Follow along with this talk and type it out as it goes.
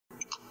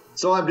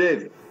So I'm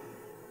Dave.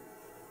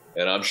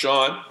 And I'm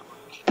Sean.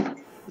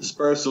 This is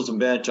Barstools and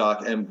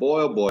Bandtalk, and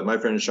boy, oh boy, my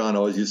friend Sean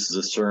always uses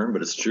this term,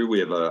 but it's true. We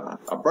have a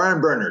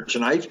barn burner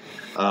tonight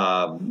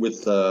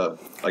with,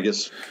 I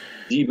guess,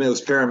 the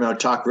most paramount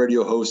talk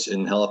radio host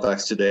in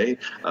Halifax today.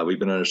 We've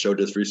been on a show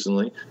just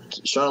recently.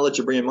 Sean, I'll let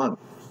you bring him on.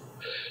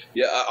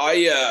 Yeah,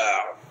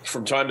 I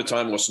from time to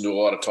time listen to a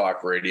lot of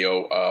talk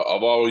radio.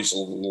 I've always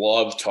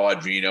loved Todd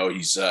Veinotte.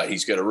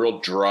 He's got a real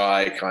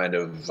dry kind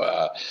of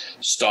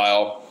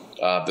style.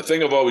 The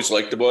thing I've always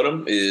liked about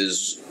him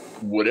is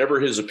whatever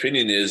his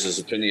opinion is,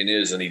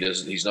 and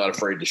he's not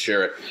afraid to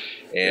share it.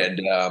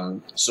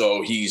 And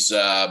so he's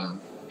a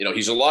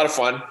lot of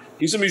fun.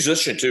 He's a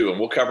musician too, and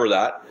we'll cover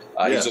that.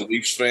 He's a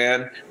Leafs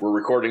fan. We're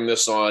recording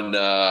this on.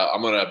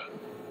 I'm gonna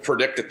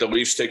predict that the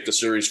Leafs take the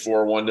series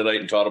 4-1 tonight,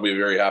 and Todd will be a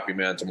very happy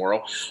man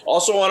tomorrow.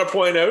 Also want to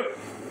point out,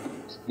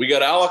 we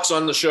got Alex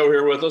on the show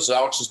here with us.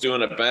 Alex is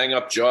doing a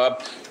bang-up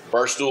job.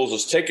 Barstools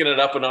is taking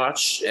it up a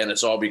notch, and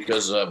it's all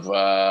because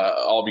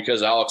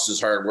Alex's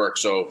hard work.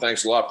 So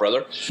thanks a lot,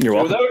 brother. You're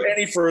welcome. Without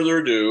any further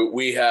ado,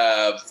 we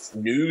have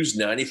News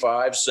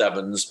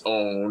 95.7's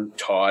own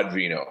Todd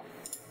Veinotte.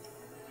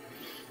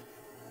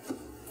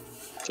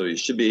 So he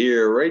should be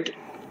here right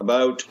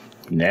about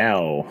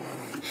now.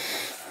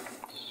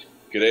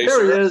 G'day, there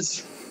sir. he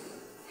is.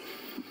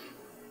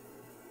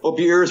 Hope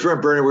your ears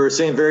weren't burning. We were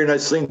saying very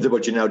nice things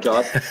about you now,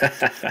 Todd.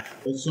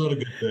 That's not a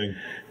good thing.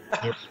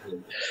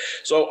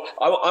 So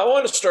I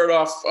want to start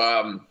off.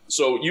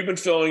 So you've been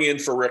filling in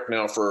for Rick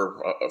now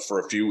for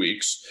a few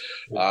weeks,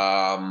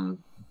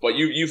 but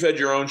you've had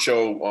your own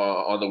show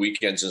on the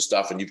weekends and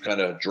stuff, and you've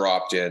kind of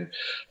dropped in.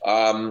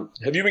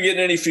 Have you been getting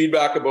any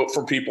feedback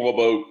from people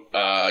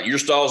about your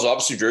style is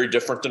obviously very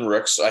different than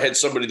Rick's? I had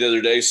somebody the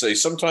other day say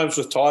sometimes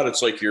with Todd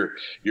it's like your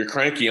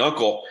cranky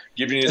uncle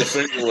giving you the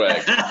finger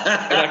wag, and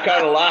I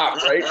kind of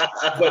laughed, right?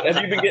 But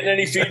have you been getting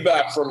any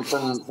feedback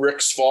from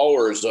Rick's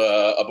followers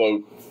about?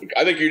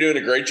 I think you're doing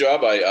a great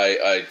job.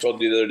 I told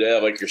you the other day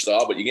I like your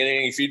style, but you getting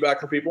any feedback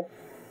from people?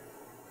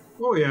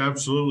 Oh, yeah,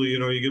 absolutely.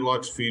 You get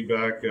lots of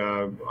feedback.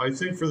 I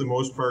think for the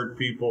most part,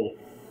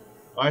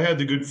 I had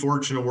the good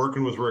fortune of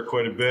working with Rick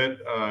quite a bit.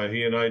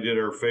 He and I did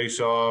our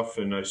face-off,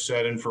 and I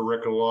sat in for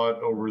Rick a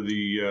lot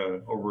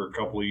over a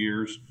couple of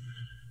years.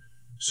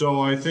 So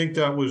I think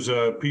that was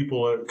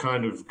people that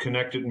kind of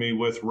connected me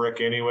with Rick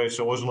anyway.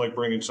 So it wasn't like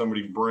bringing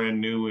somebody brand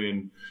new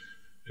in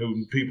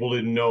who people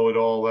didn't know at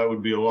all. That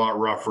would be a lot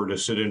rougher to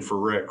sit in for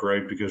Rick,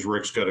 right? Because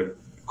Rick's got a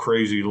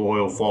crazy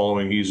loyal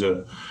following. He's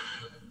a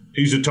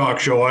talk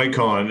show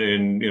icon,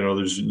 and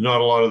there's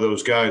not a lot of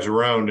those guys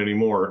around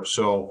anymore.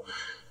 So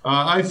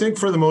I think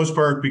for the most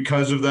part,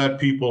 because of that,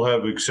 people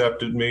have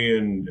accepted me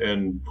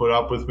and put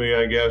up with me,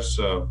 I guess.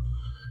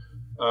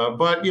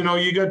 But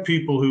you got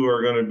people who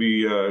are going to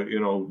be,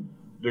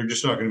 they're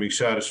just not going to be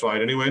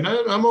satisfied anyway. And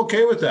I'm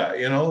okay with that,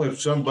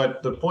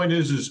 but the point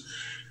is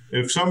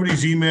if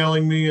somebody's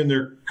emailing me and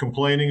they're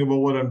complaining about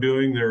what I'm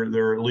doing,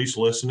 they're at least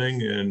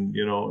listening,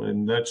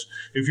 and that's,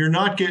 if you're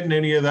not getting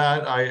any of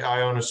that,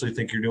 I honestly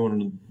think you're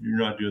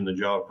not doing the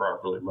job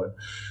properly. But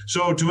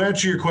so to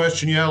answer your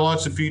question, yeah,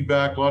 lots of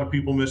feedback, a lot of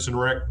people missing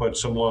Rick, but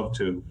some love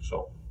too.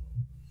 So.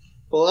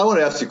 Well, I want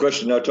to ask you a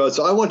question now, Todd.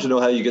 So I want to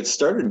know how you get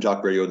started in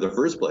talk radio in the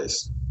first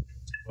place.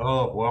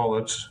 Oh,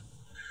 well,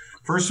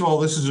 first of all,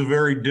 this is a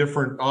very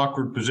different,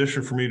 awkward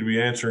position for me to be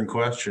answering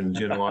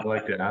questions. I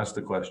like to ask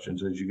the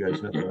questions, as you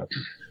guys know.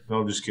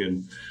 No, I'm just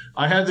kidding.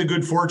 I had the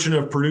good fortune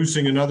of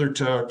producing another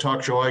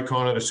talk show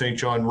icon out of St.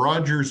 John.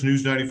 Rogers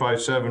News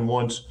 95.7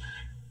 once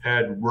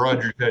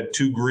Rogers had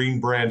two Green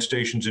brand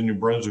stations in New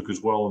Brunswick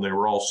as well, and they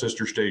were all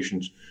sister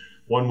stations.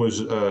 One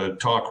was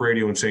talk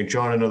radio in St.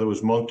 John, another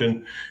was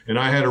Moncton, and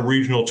I had a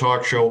regional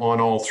talk show on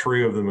all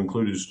three of them,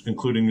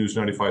 including News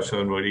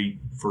 95.7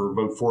 for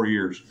about 4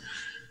 years.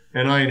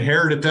 And I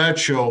inherited that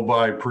show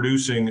by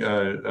producing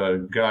a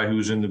guy who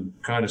was in the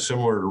kind of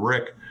similar to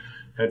Rick,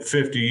 had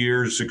 50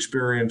 years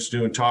experience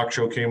doing talk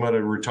show, came out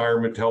of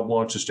retirement to help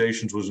launch the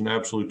stations, was an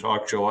absolute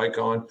talk show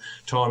icon.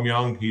 Tom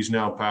Young, he's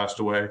now passed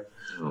away,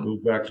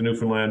 moved back to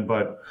Newfoundland.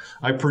 But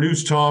I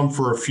produced Tom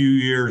for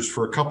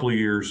a couple of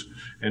years,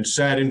 and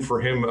sat in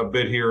for him a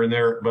bit here and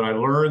there. But I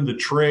learned the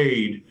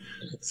trade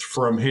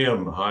from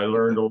him. I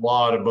learned a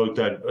lot about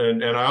that.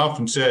 And I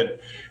often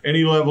said,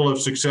 any level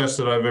of success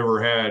that I've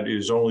ever had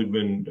has only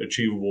been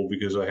achievable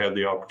because I had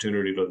the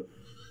opportunity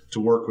to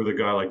work with a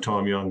guy like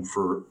Tom Young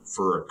for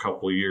a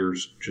couple of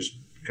years, just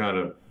kind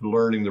of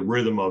learning the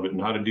rhythm of it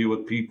and how to deal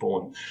with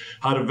people and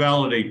how to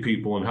validate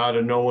people and how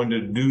to know when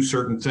to do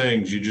certain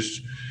things.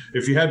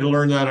 If you had to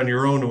learn that on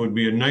your own, it would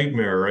be a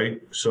nightmare,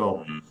 right?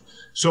 So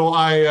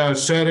I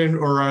sat in,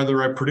 or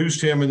rather I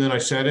produced him, and then I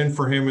sat in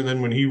for him. And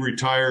then when he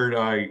retired,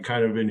 I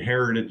kind of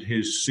inherited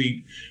his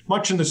seat,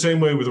 much in the same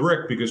way with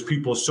Rick, because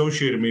people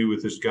associated me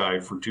with this guy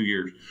for 2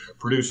 years,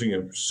 producing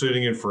him,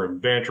 sitting in for him,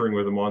 bantering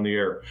with him on the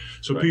air.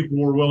 So people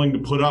were willing to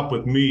put up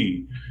with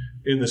me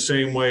in the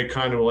same way,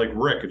 kind of like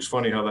Rick. It's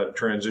funny how that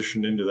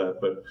transitioned into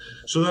that. But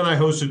so then I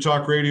hosted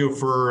talk radio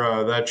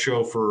for that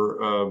show for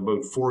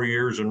about 4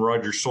 years, and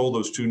Roger sold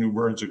those two New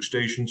Brunswick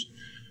stations.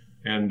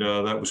 And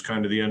that was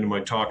kind of the end of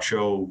my talk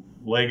show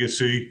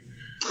legacy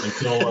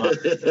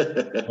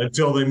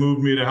until they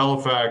moved me to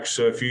Halifax.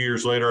 A few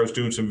years later, I was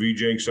doing some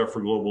VJing stuff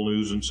for Global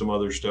News and some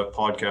other stuff,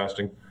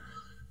 podcasting.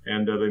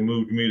 And they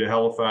moved me to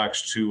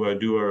Halifax to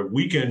do a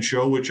weekend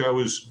show, which I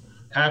was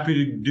happy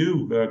to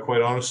do,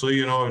 quite honestly.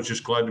 You know, I was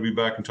just glad to be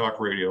back in talk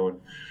radio. And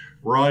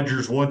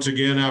Rogers, once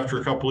again,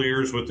 after a couple of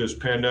years with this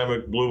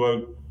pandemic, blew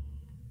out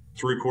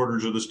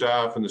 3/4 of the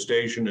staff and the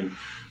station, and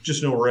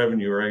just no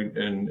revenue, right?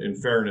 And in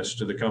fairness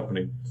to the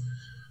company.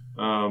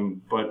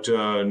 But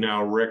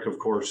now Rick, of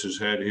course, has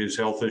had his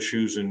health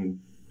issues, and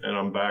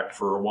I'm back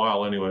for a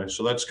while anyway.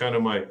 So that's kind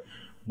of my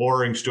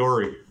boring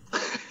story.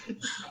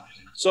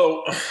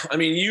 So, I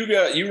mean,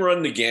 you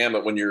run the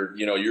gamut when you're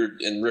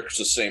and Rick's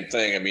the same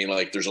thing. I mean,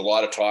 like, there's a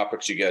lot of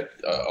topics, you get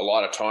a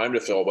lot of time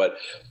to fill, but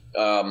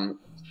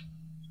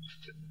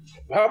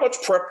how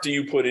much prep do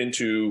you put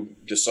into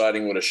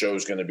deciding what a show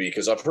is going to be?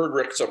 Because I've heard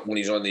Rick, when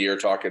he's on the air,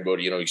 talking about,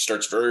 he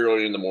starts very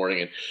early in the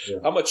morning.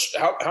 And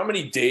how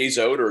many days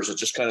out, or is it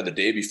just kind of the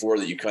day before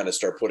that you kind of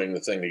start putting the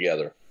thing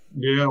together?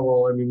 Yeah,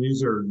 well, I mean,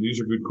 these are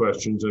good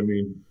questions. I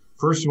mean,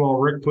 first of all,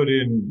 Rick put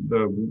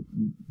in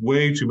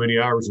way too many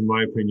hours, in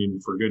my opinion,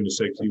 for goodness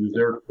sakes. He was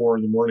there at 4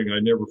 a.m. I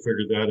never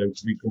figured that out,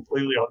 to be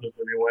completely honest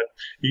with you.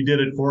 He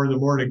did at 4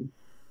 a.m.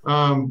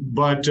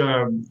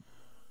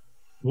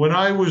 When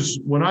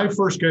I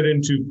first got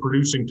into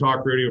producing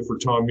talk radio for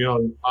Tom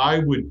Young, I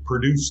would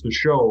produce the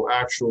show.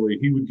 Actually,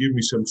 he would give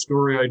me some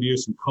story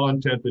ideas, some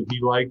content that he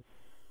liked,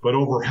 but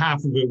over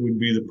half of it would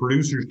be the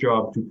producer's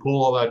job to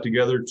pull all that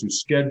together, to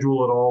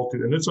schedule it all,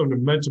 and it's an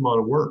immense amount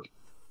of work.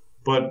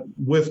 But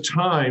with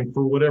time,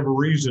 for whatever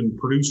reason,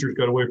 producers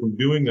got away from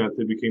doing that.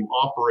 They became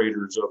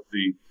operators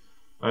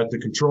at the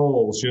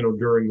controls,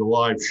 during the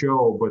live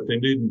show, but they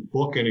didn't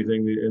book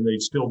anything, and they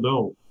still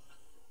don't.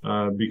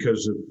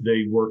 Because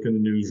they work in the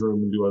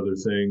newsroom and do other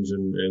things,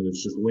 and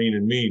it's just lean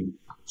and mean.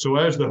 So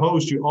as the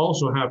host, you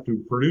also have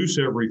to produce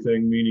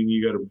everything, meaning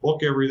you got to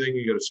book everything,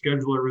 you got to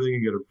schedule everything,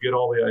 you got to get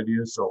all the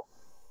ideas. So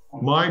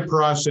my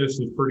process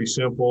is pretty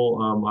simple.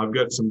 I've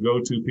got some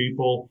go-to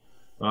people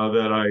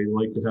that I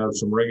like to have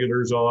some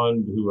regulars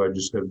on, who I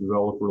just have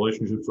developed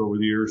relationships over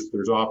the years.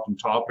 There's often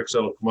topics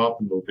that'll come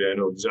up, and they'll be, I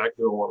know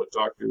exactly who I want to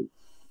talk to,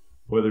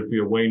 whether it be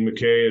a Wayne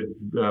McKay,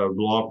 a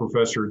law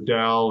professor at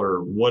Dal,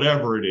 or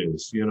whatever it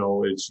is.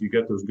 You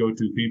get those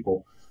go-to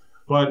people.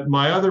 But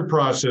my other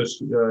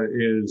process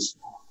is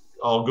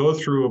I'll go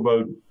through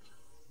about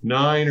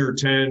 9 or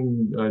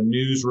 10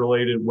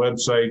 news-related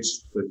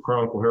websites, the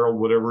Chronicle Herald,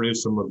 whatever it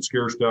is, some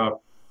obscure stuff,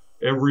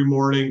 every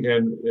morning.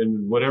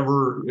 And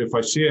whatever, if I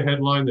see a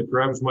headline that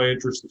grabs my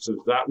interest that says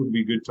that would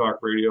be good talk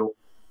radio,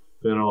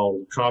 then I'll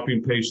copy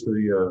and paste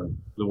the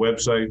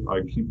website.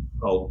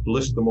 I'll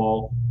list them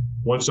all.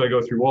 Once I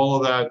go through all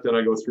of that, then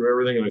I go through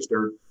everything and I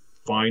start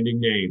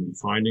finding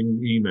names, finding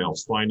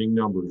emails, finding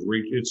numbers.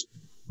 It's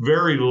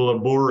very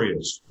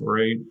laborious,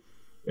 right?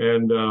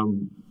 And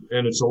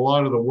it's a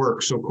lot of the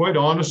work. So quite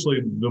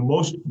honestly, the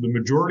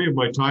majority of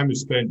my time is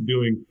spent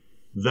doing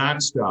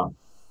that stuff,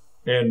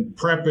 and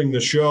prepping the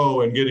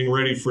show and getting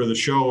ready for the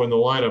show, and the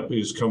lineup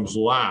comes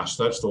last.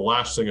 That's the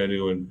last thing I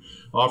do. And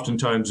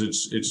oftentimes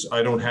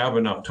I don't have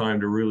enough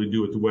time to really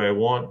do it the way I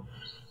want.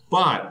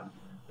 But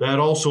that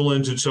also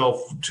lends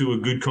itself to a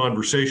good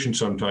conversation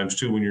sometimes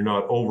too, when you're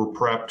not over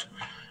prepped.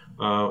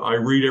 I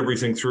read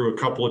everything through a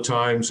couple of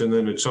times, and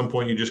then at some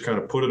point you just kind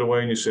of put it away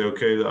and you say,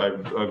 okay,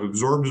 I've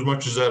absorbed as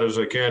much of that as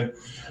I can.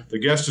 The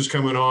guest is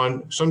coming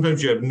on.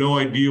 Sometimes you have no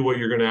idea what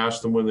you're going to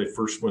ask them when they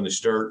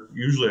start.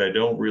 Usually I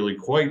don't really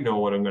quite know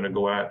what I'm going to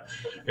go at,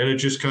 and it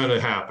just kind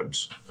of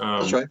happens.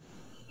 That's right.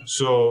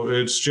 So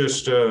it's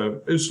just,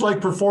 it's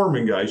like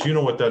performing, guys. You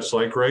know what that's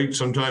like, right?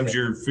 Sometimes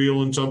you're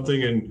feeling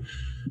something, and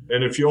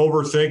if you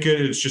overthink it,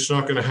 it's just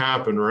not going to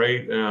happen,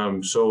 right?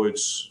 So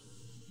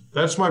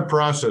that's my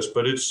process.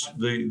 But it's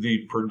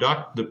the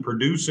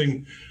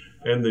producing,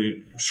 and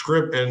the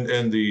script,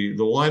 and the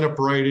lineup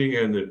writing,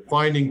 and the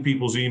finding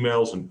people's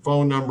emails and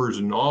phone numbers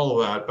and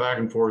all of that back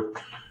and forth.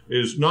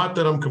 Is not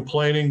that I'm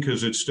complaining,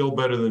 because it's still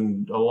better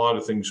than a lot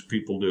of things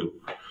people do.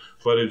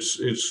 But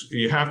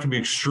you have to be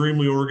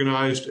extremely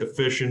organized,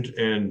 efficient,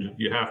 and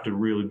you have to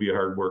really be a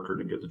hard worker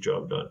to get the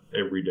job done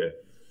every day.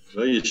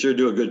 Well, you sure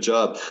do a good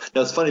job.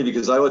 Now, it's funny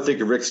because I would think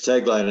of Rick's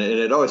tagline, and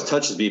it always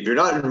touches me. If you're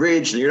not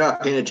enraged, then you're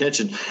not paying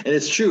attention. And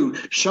it's true.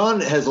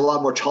 Sean has a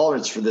lot more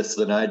tolerance for this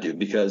than I do,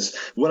 because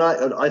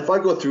if I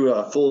go through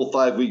a full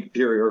 5-week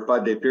period or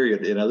 5-day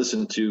period and I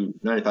listen to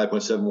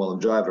 95.7 while I'm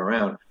driving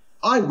around,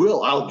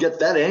 I'll get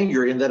that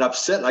angry and that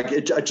upset. Like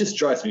it just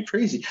drives me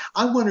crazy.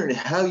 I'm wondering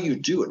how you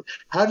do it.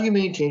 How do you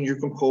maintain your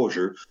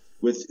composure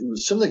with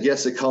some of the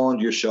guests that call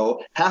into your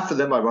show? Half of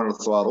them I want to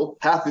throttle.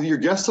 Half of your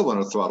guests I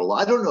want to throttle.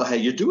 I don't know how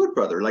you do it,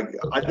 brother. Like,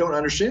 I don't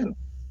understand.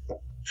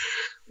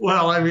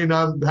 Well, I mean,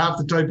 I'm half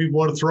the type people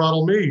want to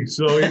throttle me.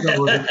 So, and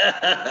I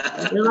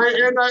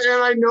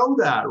know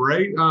that,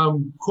 right?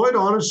 Quite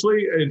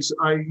honestly,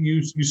 I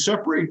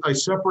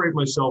separate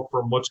myself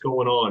from what's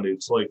going on.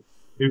 It's like,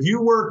 if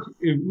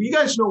you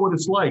guys know what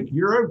it's like,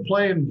 you're out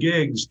playing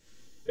gigs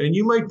and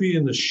you might be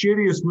in the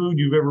shittiest mood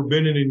you've ever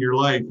been in your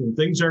life, and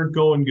things aren't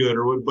going good,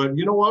 but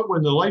you know what?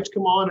 When the lights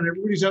come on and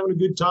everybody's having a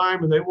good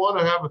time, and they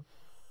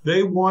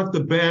want the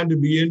band to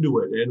be into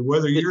it, and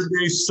whether your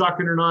day's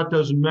sucking or not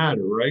doesn't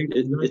matter, right?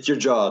 It's your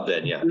job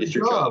then, yeah. It's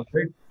your job.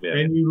 Right? Yeah.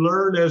 And you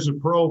learn as a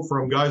pro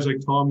from guys like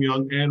Tom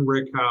Young and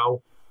Rick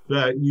Howe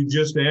that you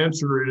just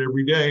answer it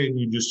every day, and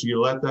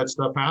you let that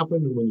stuff happen.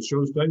 And when the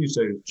show's done, you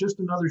say, it's just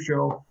another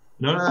show.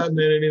 None of that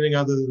meant anything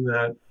other than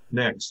that.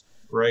 Next,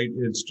 right?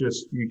 It's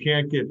just, you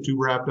can't get too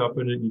wrapped up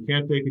in it. You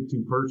can't take it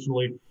too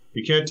personally.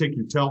 You can't take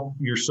yourself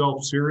too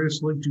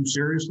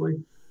seriously.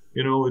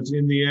 You know, it's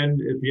at the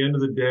end of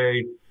the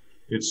day,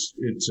 it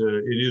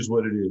is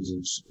what it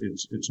is.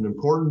 It's an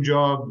important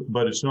job,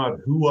 but it's not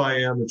who I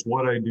am. It's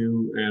what I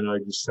do, and I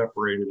just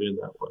separate it in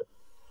that way.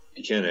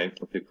 You can, eh?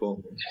 Okay,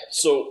 cool.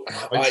 So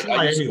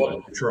I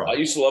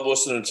used to love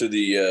listening to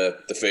the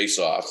Face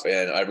Off,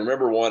 and I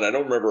remember one. I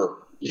don't remember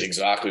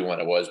exactly when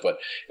it was, but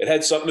it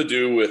had something to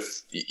do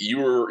with you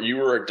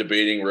were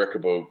debating Rick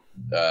about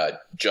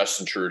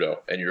Justin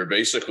Trudeau, and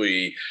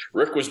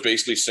Rick was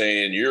basically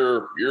saying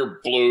you're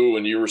blue,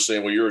 and you were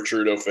saying, well, you're a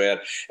Trudeau fan,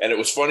 and it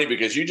was funny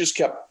because you just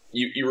kept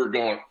you were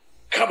going,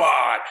 come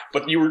on,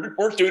 but you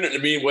weren't doing it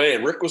in a mean way,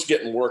 and Rick was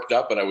getting worked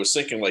up, and I was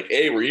thinking like,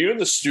 hey, were you in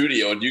the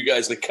studio and you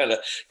guys like kind of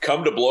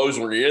come to blows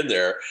when you're in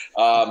there?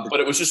 But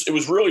it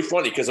was really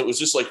funny because it was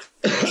just like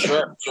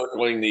sharp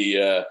circling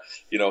the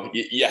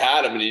you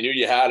had him, and you knew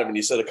you had him, and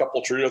he said a couple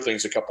Trudeau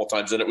things a couple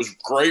times, and it was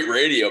great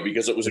radio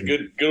because it was a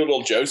good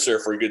little joust there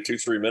for a good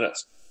 2-3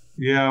 minutes.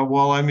 Yeah,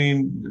 well, I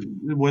mean,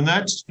 when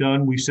that's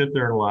done, we sit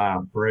there and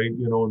laugh, right?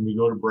 You know, when we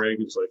go to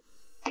break, it's like,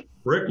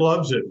 Rick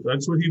loves it.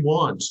 That's what he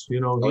wants. You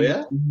know,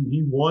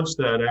 he wants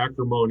that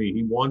acrimony.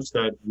 He wants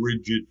that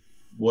rigid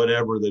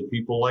whatever that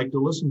people like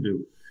to listen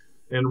to.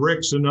 And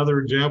Rick's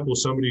another example of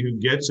somebody who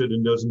gets it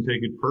and doesn't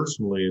take it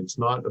personally. It's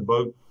not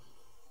about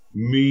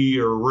me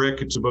or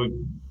Rick. It's about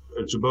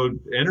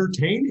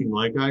entertaining.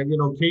 Like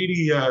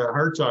Katie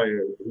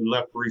Hartai, who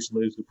left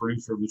recently as the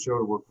producer of the show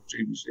to work for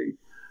CBC.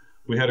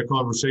 We had a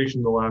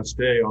conversation the last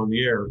day on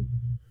the air,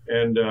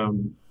 and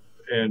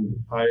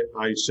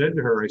I said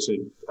to her, I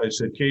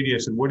said, Katie, I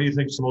said, what do you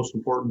think is the most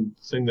important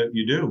thing that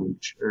you do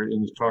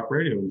in this talk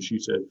radio? And she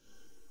said,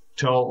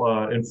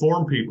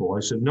 inform people.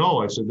 I said, no,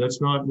 I said,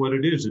 that's not what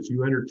it is. It's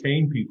you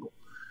entertain people.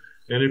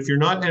 And if you're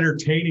not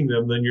entertaining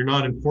them, then you're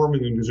not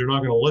informing them because they're not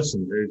going to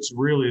listen. It's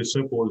really as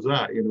simple as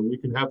that. You know, we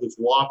can have this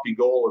lofty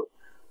goal of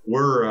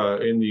we're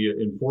in the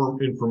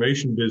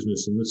information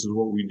business, and this is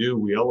what we do.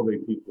 We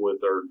elevate people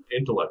with our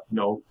intellect.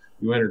 No,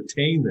 you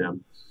entertain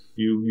them.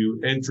 You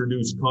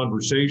introduce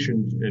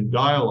conversations and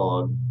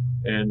dialogue,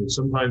 and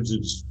sometimes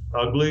it's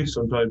ugly,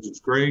 sometimes it's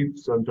great,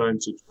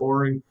 sometimes it's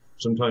boring,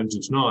 sometimes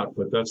it's not,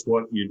 but that's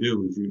what you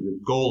do. The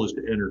goal is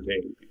to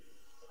entertain people.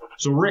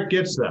 So Rick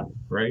gets that,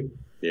 right?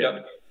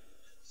 Yeah.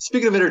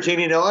 Speaking of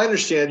entertaining, now I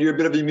understand you're a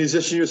bit of a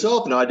musician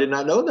yourself. Now, I did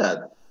not know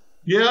that.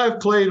 Yeah, I've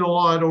played a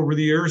lot over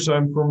the years.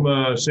 I'm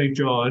from St.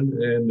 John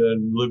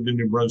and lived in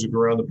New Brunswick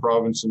around the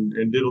province and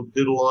did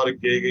a lot of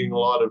gigging, a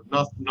lot of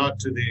not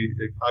to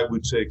the, I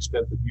would say,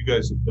 extent that you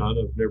guys have done.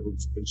 I've never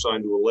been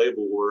signed to a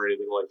label or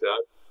anything like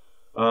that.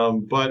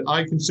 But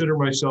I consider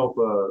myself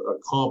a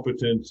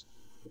competent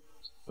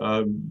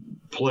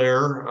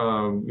player.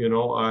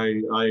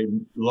 I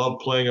love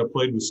playing. I've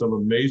played with some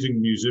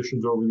amazing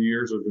musicians over the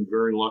years. I've been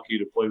very lucky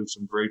to play with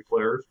some great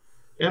players.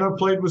 And I've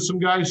played with some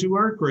guys who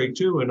aren't great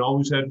too, and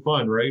always had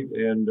fun, right?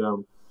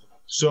 And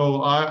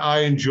so I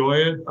enjoy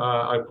it.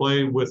 I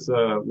play with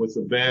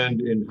a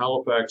band in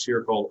Halifax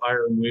here called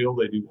Iron Wheel.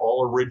 They do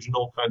all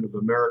original kind of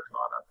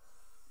Americana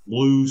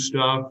blues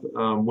stuff,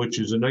 which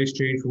is a nice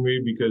change for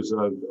me because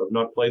I've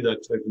not played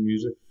that type of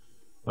music.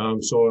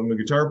 So I'm a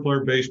guitar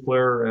player, bass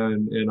player,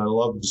 and I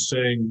love to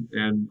sing,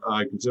 and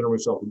I consider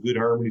myself a good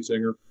harmony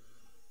singer.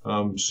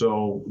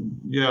 So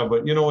yeah,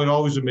 but it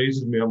always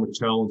amazes me how much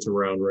talent's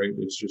around, right?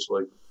 It's just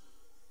like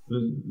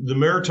the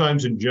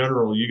Maritimes in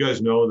general, you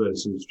guys know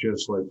this, is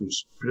just like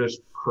there's just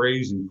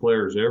crazy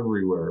players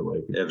everywhere.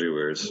 Like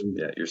everywhere.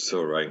 Yeah, you're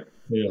so right.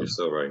 Yeah. You're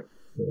so right.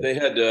 They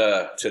had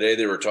today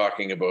they were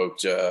talking about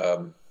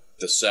the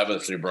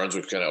 7th New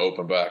Brunswick kind of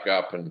open back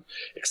up, and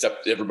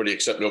everybody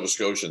except Nova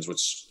Scotians,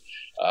 which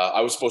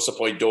I was supposed to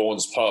play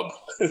Dolan's Pub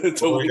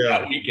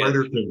that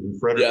weekend. Fredericton.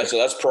 Yeah, so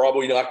that's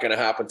probably not going to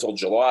happen until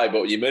July.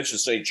 But you mentioned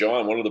St.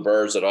 John. One of the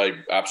bars that I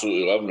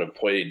absolutely love and have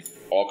played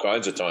all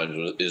kinds of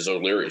times is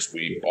O'Leary's.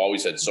 We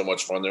always had so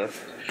much fun there.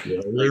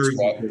 Yeah,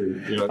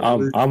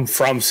 I'm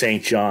from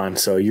St. John,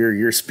 so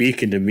you're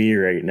speaking to me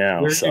right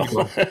now.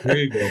 There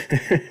you go.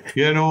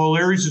 Yeah, no,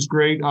 O'Leary's is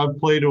great. I've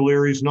played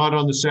O'Leary's not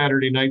on the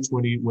Saturday nights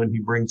when he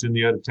brings in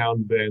the out of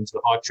town bands,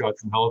 the hot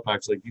shots from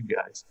Halifax like you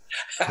guys.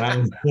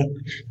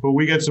 But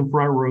we get some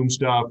front room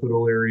stuff at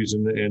O'Leary's,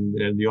 and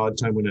the odd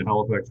time when a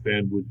Halifax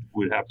band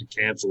would have to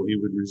cancel, he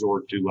would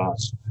resort to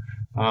us.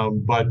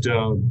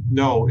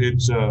 No,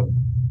 it's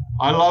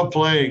I love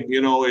playing.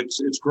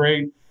 It's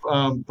great.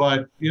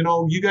 But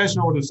you guys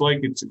know what it's like.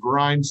 It's a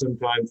grind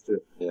sometimes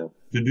to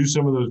do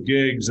some of those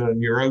gigs,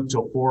 and you're out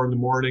till 4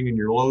 a.m. and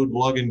you're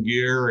lugging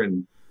gear,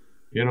 and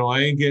I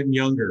ain't getting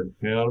younger.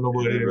 I don't know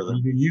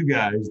about you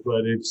guys,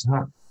 but it's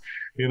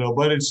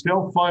but it's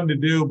still fun to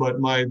do.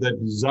 But the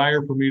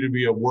desire for me to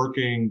be a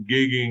working,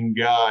 gigging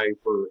guy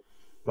for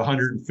the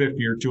 $150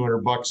 or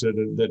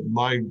 $200 that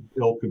my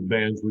ilk of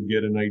bands would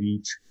get a night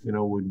each,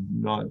 would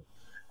not.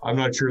 I'm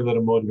not sure that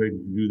I'm motivated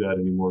to do that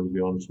anymore, to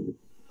be honest with you.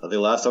 I think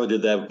last time we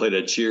did that, we played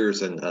at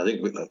Cheers, and I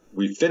think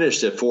we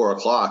finished at 4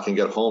 o'clock and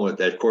got home at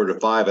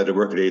 4:45. I had to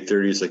work at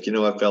 8:30. It's like, you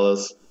know what,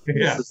 fellas,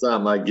 this is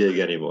not my gig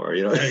anymore.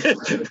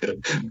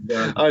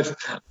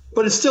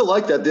 But it's still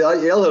like that. The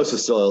Ale House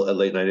is still a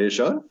late night, is it,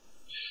 Sean?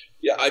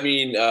 Yeah, I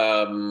mean,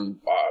 I'm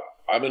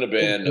in a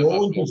band.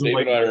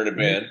 David and I are in a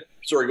band.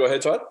 Sorry, go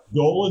ahead, Todd.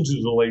 Dolan's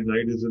is a late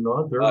night, is it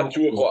not?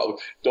 2 o'clock.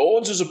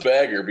 Dolan's is a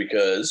bagger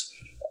because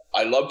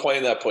I love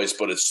playing that place,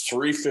 but it's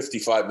 3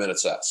 55-minute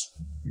sets.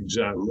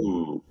 Exactly.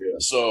 Ooh. Yeah.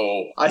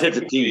 So I hit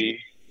the team.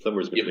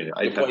 Somewhere's between.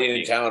 You play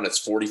in town, it's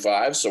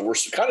 45, so we're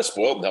kind of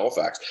spoiled in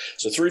Halifax.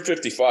 So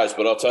 355s,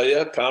 but I'll tell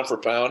you, pound for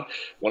pound,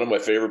 one of my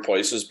favorite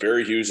places.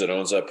 Barry Hughes that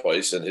owns that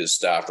place, and his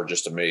staff are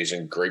just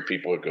amazing. Great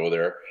people that go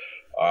there.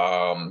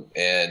 And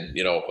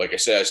like I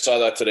said, I saw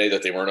that today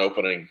that they weren't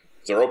opening.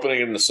 They're opening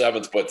in the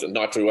 7th, but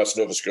not to West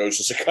Nova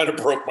Scotia. So it kind of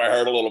broke my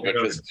heart a little bit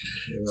because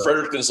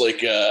Fredericton's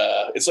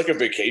it's like a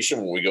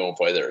vacation when we go and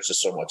play there. It's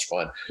just so much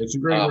fun. It's a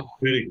great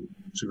city.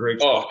 It's a great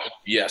city. Oh,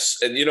 yes.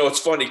 And, it's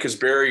funny because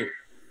Barry,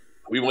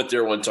 we went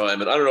there one time,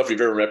 and I don't know if you've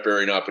ever met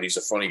Barry or not, but he's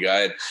a funny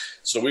guy. And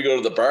so we go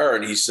to the bar,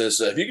 and he says,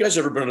 have you guys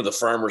ever been to the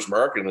farmer's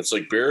market? And it's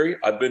like, Barry,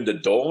 I've been to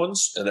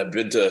Dolan's, and I've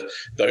been to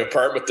the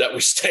apartment that we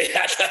stay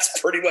at. That's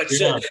pretty much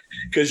it.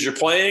 Because you're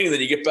playing, and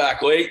then you get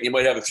back late, and you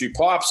might have a few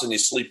pops, and you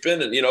sleep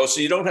in, and,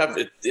 so you don't have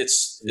 –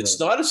 it's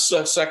not as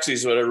sexy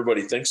as what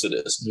everybody thinks it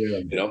is.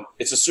 Yeah.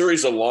 It's a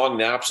series of long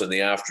naps in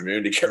the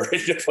afternoon to get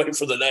ready to play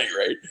for the night,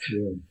 right?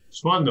 Yeah.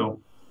 It's fun,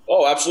 though.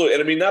 Oh, absolutely.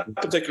 And I mean, that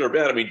particular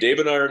band, Dave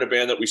and I are in a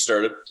band that we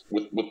started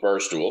with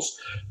Barstools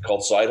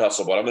called Side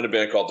Hustle, but I'm in a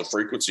band called The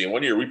Frequency. And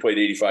one year we played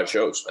 85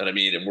 shows. And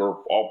and we're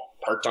all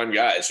part-time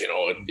guys,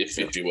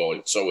 if you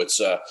will. So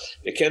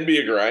it can be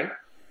a grind,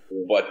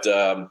 but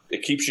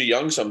it keeps you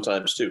young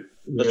sometimes too.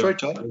 That's right,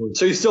 Todd.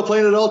 So you still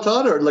playing it all,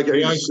 Todd? Or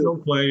I still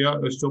play. Yeah,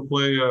 I still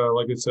play.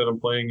 Like I said, I'm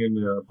playing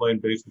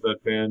bass with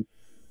that band.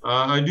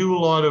 I do a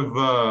lot of,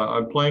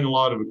 I'm playing a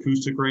lot of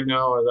acoustic right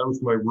now. That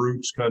was my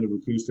roots, kind of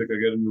acoustic.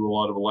 I got into a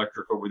lot of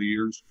electric over the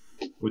years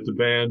with the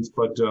bands,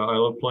 but I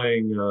love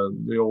playing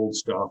the old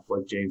stuff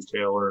like James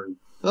Taylor and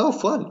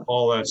fun.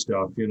 All that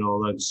stuff.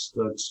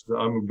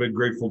 I'm a big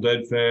Grateful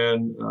Dead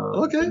fan.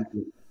 Okay.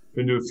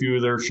 Been to a few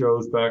of their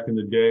shows back in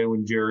the day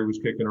when Jerry was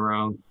kicking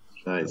around.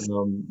 Nice.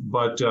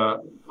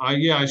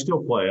 I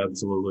still play,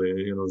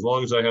 absolutely. As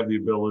long as I have the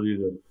ability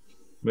to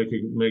make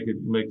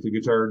the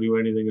guitar do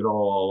anything at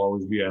all, I'll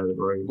always be at it,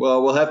 right?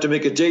 Well, we'll have to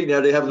make a date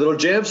now to have a little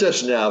jam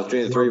session now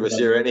between the three of us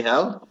here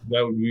anyhow.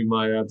 That would be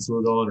my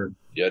absolute honor.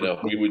 Yeah, no,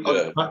 we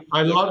would.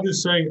 I love to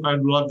sing.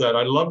 I'd love that.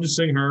 I love to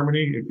sing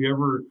harmony. If you're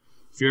ever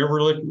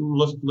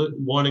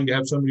wanting to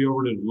have somebody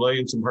over to lay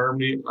in some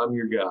harmony, I'm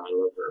your guy. I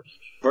love her.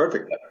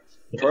 Perfect.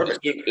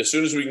 As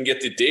soon as we can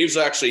get Dave's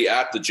actually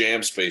at the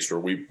jam space where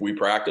we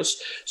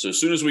practice. So as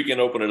soon as we can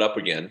open it up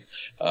again,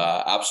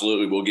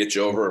 absolutely, we'll get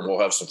you over and we'll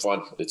have some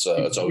fun. It's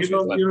always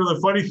fun. The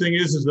funny thing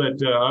is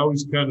that I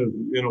was kind of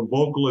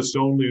vocalists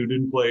only who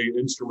didn't play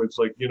instruments.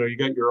 Like you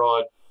got your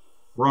odd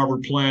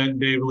Robert Plant,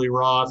 David Lee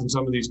Roth, and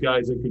some of these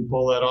guys that can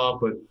pull that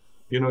off, but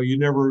we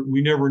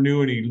never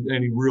knew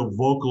any real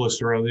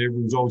vocalists around there.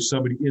 There was always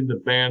somebody in the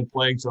band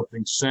playing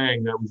something,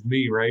 sang. That was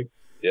me, right?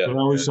 Yeah. But I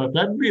always thought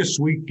that'd be a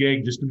sweet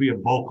gig just to be a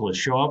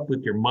vocalist. Show up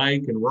with your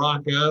mic and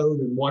rock out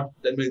and watch.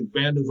 Then the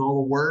band does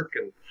all the work,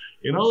 and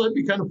that'd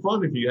be kind of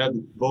fun if you had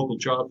the vocal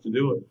chops to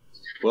do it.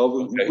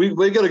 Well,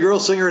 we got a girl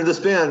singer in this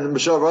band,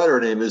 Michelle Ryder, her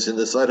name is, in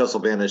the Side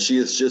Hustle band, and she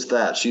is just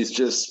that. She's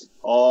just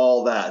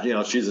all that.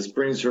 She just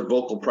brings her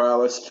vocal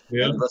prowess.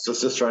 Yeah. And us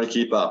just trying to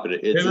keep up. And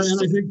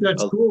I think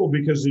that's cool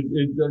because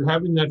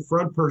having that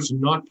front person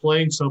not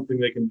playing something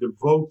they can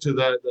devote to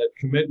that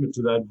commitment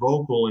to that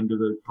vocal and to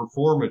the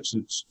performance.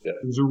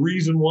 There's a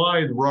reason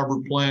why the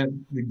Robert Plant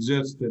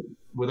exists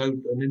without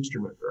an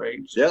instrument, right?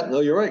 Yeah,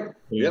 no, you're right.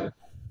 Yeah. Yep.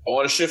 I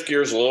want to shift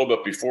gears a little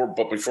bit before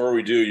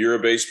we do, you're a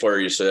bass player,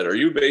 you said. Are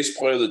you a bass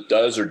player that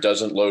does or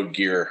doesn't load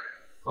gear?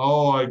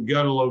 Oh, I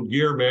got to load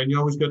gear, man. You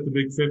always got the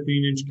big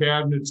 15-inch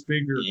cabinet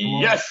speaker.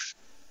 Yes.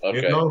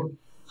 Okay.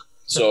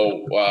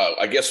 So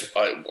I guess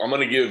I'm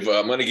going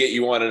to get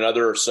you on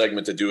another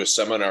segment to do a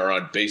seminar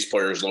on bass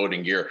players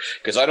loading gear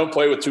because I don't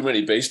play with too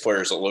many bass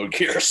players that load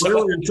gear.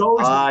 So. It's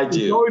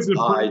always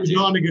the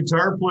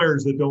non-guitar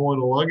players that don't want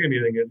to lug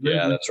anything.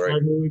 Yeah, that's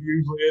right. Who it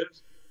usually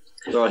is.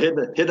 So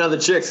hitting on the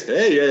chicks.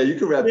 Hey, yeah, you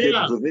can rap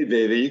cables with me,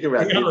 baby. You can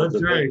rap cables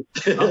with me.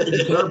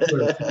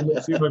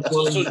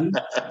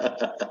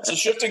 So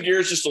shifting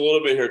gears just a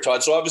little bit here,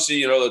 Todd. So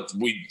obviously,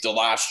 the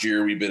last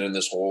year we've been in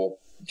this whole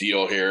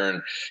deal here,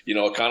 and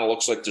it kind of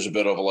looks like there's a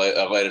bit of a light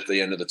at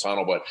the end of the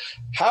tunnel. But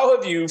how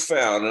have you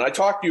found? And I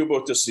talked to you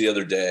about this the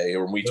other day,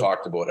 when we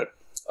talked about it.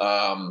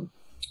 From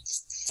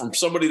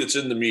somebody that's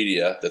in the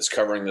media that's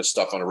covering this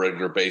stuff on a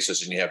regular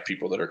basis, and you have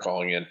people that are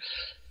calling in.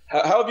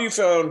 How have you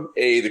found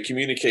the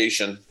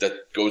communication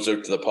that goes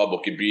out to the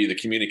public and B, the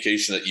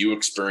communication that you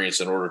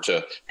experience in order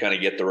to kind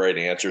of get the right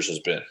answers has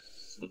been?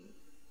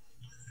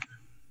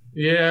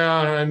 Yeah,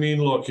 I mean,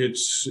 look,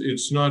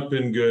 it's not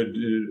been good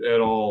at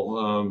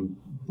all.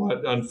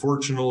 But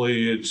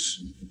unfortunately,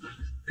 it's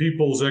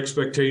people's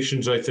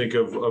expectations, I think,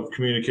 of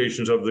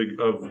communications of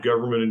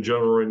government in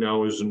general right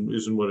now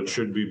isn't what it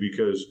should be,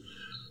 because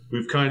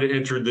we've kind of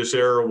entered this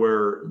era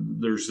where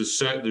there's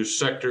this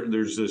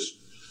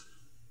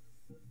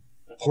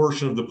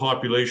portion of the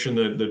population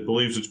that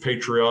believes it's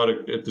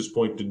patriotic at this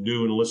point to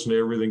do and listen to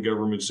everything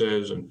government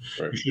says, and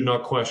right. You should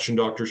not question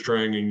Dr.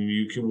 Strang,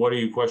 and what are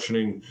you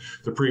questioning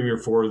the Premier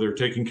for? They're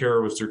taking care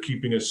of us, they're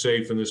keeping us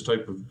safe, and this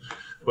type of.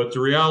 But the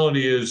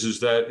reality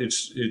is that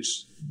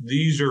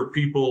these are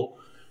people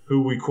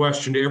who we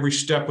questioned every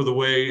step of the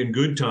way in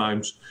good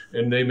times,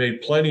 and they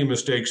made plenty of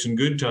mistakes in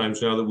good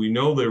times. Now that we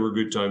know they were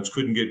good times,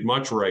 couldn't get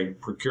much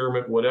right,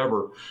 procurement,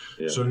 whatever.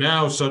 Yeah. So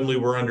now suddenly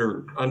we're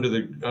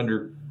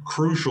under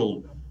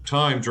crucial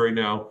times right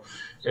now,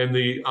 and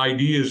the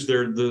idea is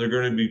they're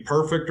going to be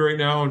perfect right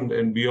now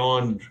and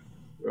beyond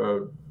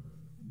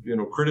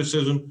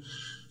criticism.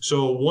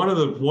 So one of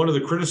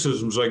the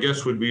criticisms, I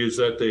guess, would be is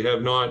that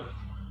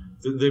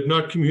they've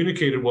not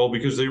communicated well,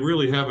 because they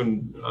really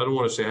haven't. I don't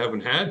want to say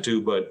haven't had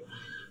to, but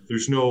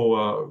there's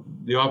no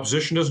the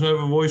opposition doesn't have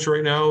a voice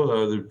right now.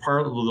 The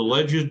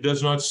ledge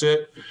does not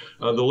sit.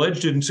 The ledge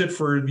didn't sit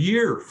for a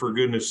year, for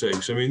goodness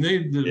sakes. I mean,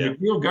 the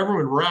McNeil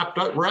government wrapped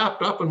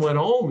up and went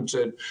home and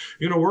said,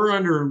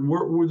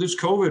 we're this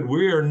COVID,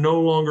 we are no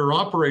longer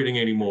operating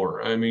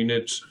anymore. I mean,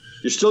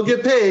 you still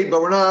get paid,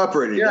 but we're not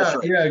operating. Yeah,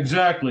 right. Yeah,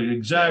 exactly.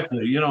 It's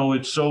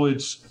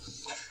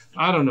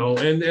I don't know,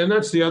 and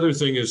that's the other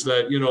thing is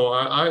that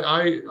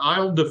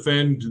I'll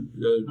defend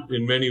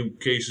in many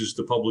cases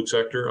the public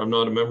sector. I'm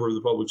not a member of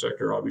the public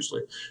sector,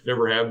 obviously,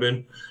 never have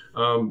been,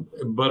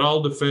 but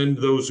I'll defend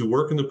those who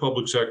work in the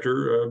public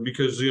sector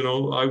because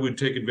I would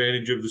take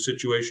advantage of the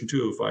situation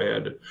too if I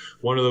had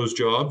one of those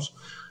jobs.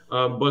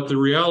 But the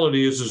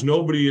reality is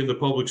nobody in the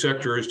public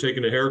sector has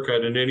taken a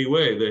haircut in any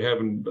way.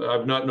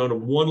 I've not known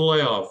of one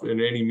layoff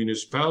in any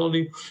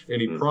municipality,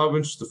 any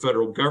province, the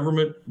federal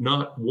government,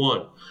 not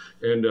one.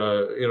 And,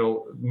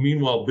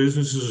 meanwhile,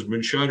 businesses have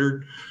been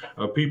shuttered.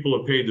 People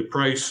have paid the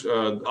price.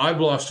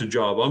 I've lost a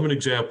job. I'm an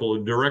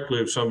example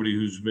directly of somebody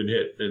who's been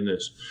hit in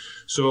this.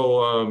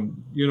 So,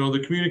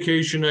 the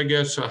communication, I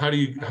guess, how do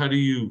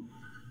you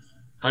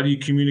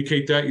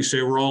communicate that? You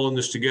say we're all in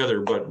this together,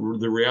 but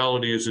the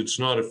reality is it's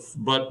not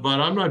but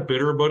I'm not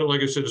bitter about it.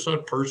 Like I said, it's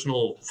not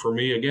personal for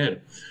me.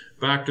 Again,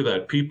 back to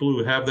that, people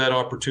who have that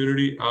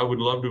opportunity, I would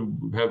love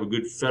to have a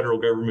good federal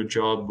government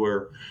job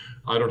where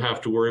I don't have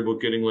to worry about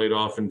getting laid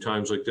off in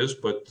times like this.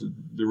 But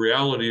the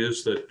reality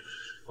is that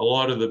a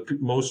lot of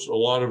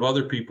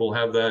other people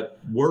have that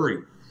worry.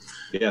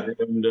 Yeah.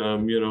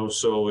 And,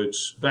 so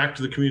it's back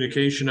to the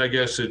communication, I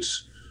guess.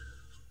 It's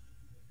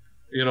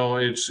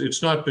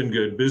not been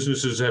good.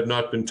 Businesses have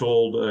not been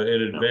told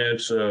in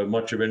advance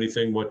much of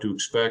anything, what to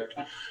expect.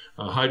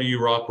 How do you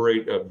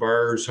operate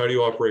bars? How do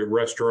you operate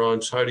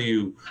restaurants? How do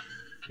you,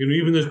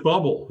 even this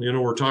bubble,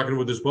 we're talking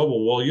about this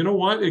bubble. Well, you know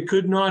what? It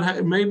could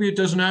not, maybe it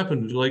doesn't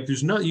happen. Like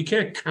you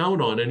can't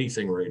count on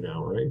anything right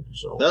now, right?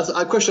 So that's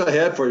a question I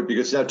had for you,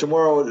 because now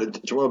tomorrow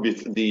will be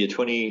the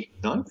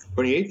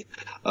 28th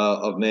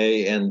of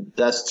May, and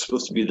that's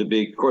supposed to be the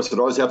big, of course, it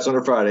always happens on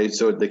a Friday,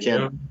 so you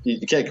can't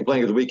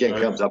complain because the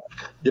weekend comes up.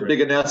 The big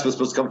announcement is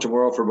supposed to come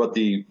tomorrow for what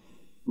the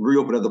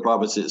reopen of the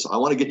provinces. I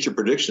want to get your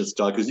predictions,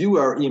 Todd, because you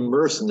are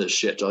immersed in this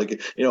shit.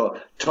 Like,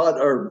 Todd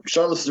or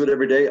Sean listens to it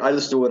every day. I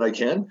listen to what I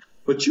can.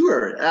 But you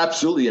are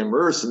absolutely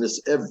immersed in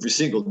this every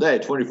single day,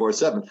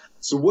 24/7.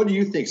 So what do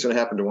you think is going to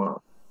happen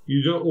tomorrow?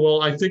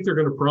 Well, I think they're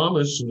going to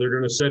promise, and they're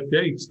going to set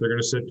dates. They're going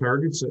to set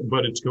targets,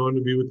 but it's going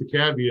to be with the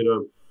caveat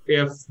of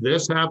if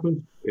this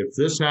happens, if,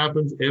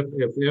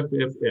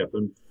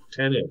 and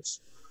 10 ifs.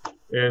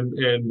 And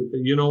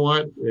you know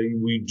what?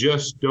 We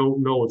just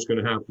don't know what's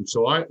going to happen.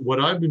 So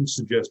what I've been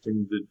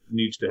suggesting that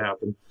needs to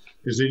happen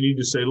is they need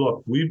to say,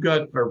 look, we've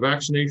got our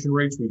vaccination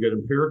rates. We've got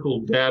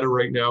empirical data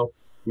right now.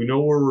 We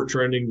know where we're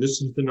trending.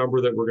 This is the number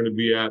that we're going to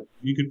be at.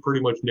 You could pretty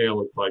much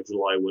nail it by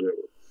July, whatever.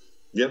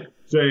 Yep.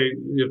 Say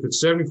if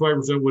it's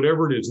 75%,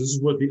 whatever it is, this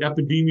is what the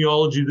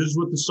epidemiology, this is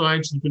what the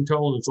science has been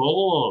telling us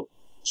all along.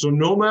 So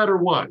no matter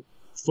what,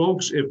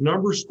 folks, if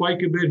numbers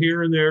spike a bit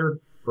here and there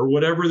or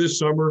whatever this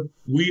summer,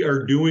 we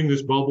are doing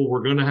this bubble.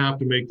 We're going to have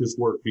to make this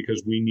work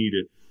because we need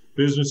it.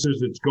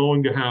 Businesses, it's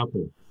going to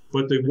happen.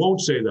 But they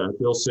won't say that.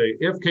 They'll say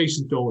if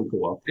cases don't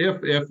go up, if.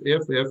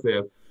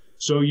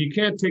 So you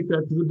can't take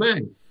that to the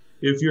bank.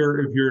 If you're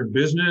in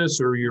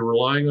business or you're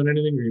relying on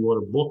anything, or you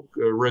want to book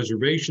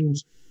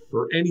reservations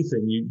or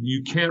anything,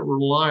 you can't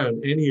rely on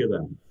any of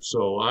that.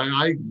 So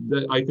I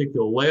think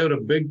they'll lay out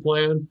a big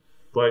plan,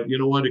 but you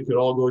know what? It could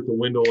all go out the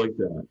window like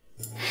that.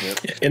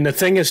 And the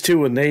thing is, too,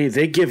 when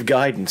they give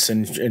guidance,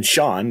 and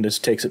Sean, this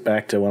takes it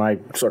back to when I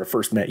sort of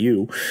first met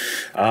you,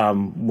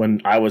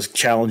 when I was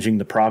challenging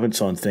the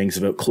province on things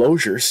about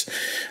closures,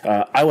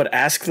 I would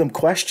ask them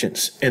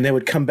questions, and they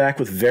would come back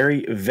with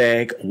very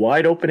vague,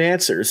 wide-open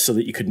answers so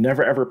that you could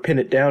never, ever pin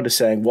it down to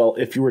saying, well,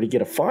 if you were to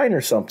get a fine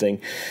or something,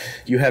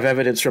 you have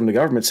evidence from the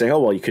government saying, oh,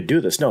 well, you could do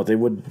this. No, they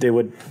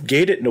would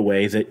gate it in a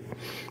way that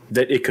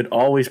it could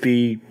always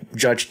be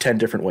judged 10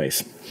 different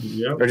ways.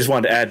 Yep. I just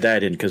wanted to add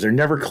that in because they're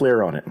never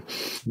clear on it.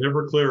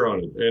 Never clear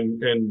on it.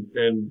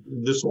 And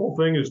this whole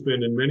thing has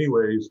been in many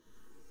ways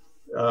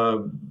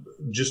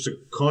just a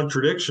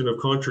contradiction of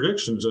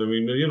contradictions. I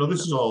mean,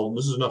 this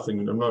is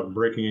nothing. I'm not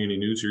breaking any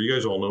news here. You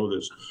guys all know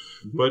this.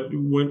 But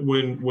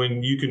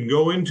when you can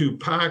go into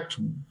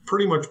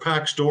pretty much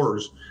packed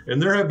stores,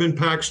 and there have been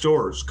packed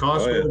stores,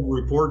 Costco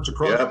reports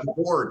across the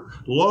board,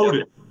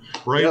 loaded.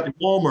 Right,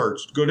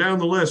 Walmart's, go down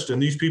the list,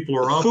 and these people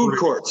are operating. Food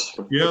courts.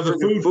 Yeah, the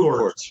food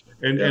courts.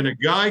 And a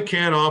guy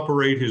can't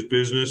operate his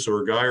business,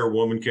 or a guy or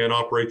woman can't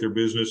operate their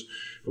business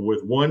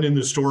with one in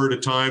the store at a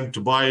time to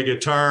buy a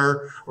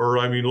guitar, or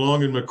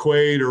Long and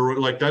McQuaid,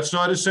 or that's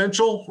not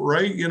essential,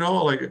 right?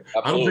 Absolutely.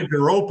 I don't think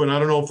they're open. I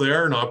don't know if they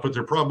are or not, but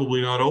they're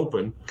probably not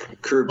open.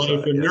 Curbside, but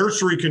if a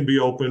nursery can be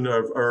open,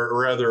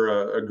 or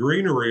rather a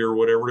greenery or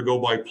whatever to go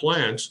buy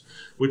plants,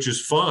 which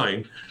is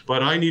fine,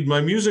 but I need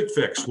my music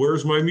fix.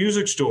 Where's my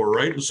music store,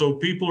 right? And so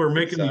people are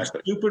making these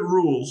stupid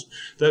rules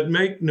that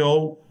make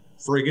no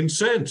friggin'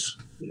 sense.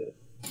 Yeah.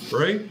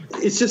 Right?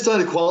 It's just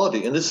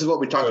inequality, and this is what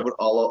we talk about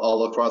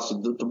all across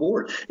the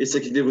board. It's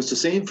like if it was the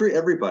same for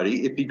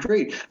everybody, it'd be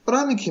great. But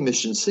I'm in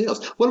commission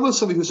sales. What about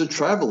somebody who's a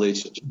travel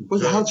agent?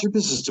 Well, how's your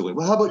business doing?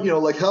 Well, how about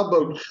how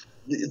about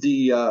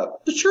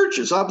the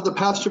churches? How about the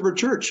pastor of a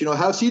church?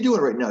 How's he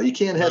doing right now? You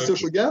can't have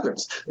social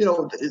gatherings.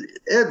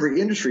 Every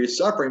industry is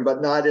suffering,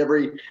 but not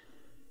every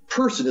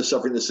person is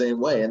suffering the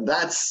same way, and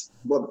that's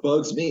what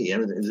bugs me.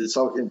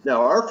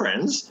 Now our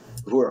friends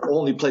who are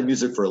only play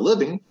music for a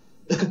living,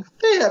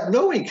 they have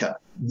no income,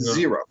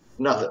 zero,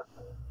 nothing.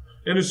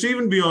 And it's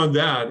even beyond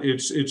that.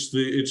 It's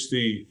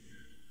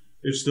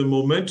the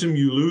momentum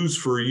you lose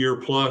for a year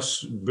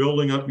plus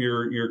building up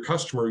your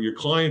customer, your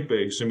client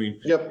base. I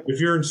mean, if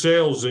you're in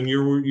sales and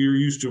you're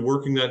used to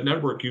working that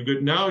network, you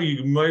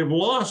might have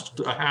lost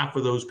a half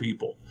of those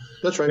people.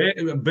 That's right.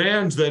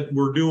 Bands that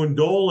were doing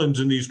Dolans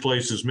in these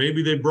places,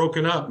 maybe they've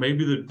broken up,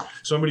 maybe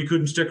somebody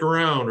couldn't stick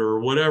around or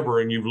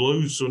whatever, and you've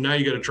lose. So now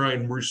you got to try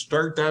and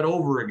restart that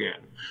over again.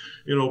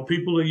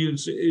 People,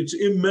 it's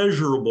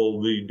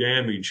immeasurable the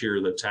damage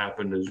here that's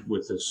happened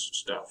with this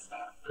stuff.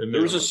 And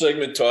there was a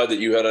segment, Todd, that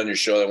you had on your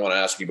show that I want to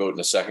ask you about in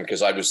a second,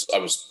 because I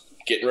was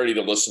getting ready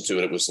to listen to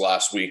it. It was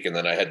last week, and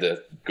then I had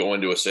to go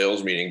into a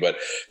sales meeting. But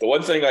the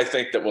one thing I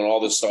think that when all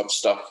this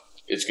stuff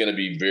is going to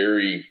be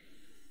very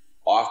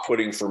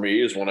off-putting for me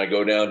is when I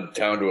go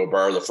downtown to a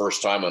bar the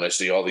first time and I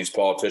see all these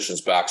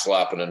politicians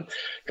backslapping and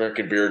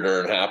drinking beer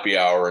during happy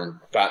hour and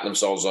patting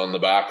themselves on the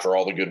back for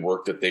all the good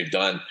work that they've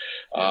done.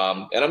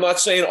 And I'm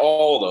not saying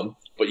all of them,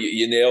 but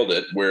you nailed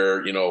it,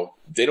 where,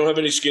 they don't have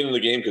any skin in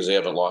the game because they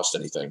haven't lost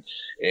anything.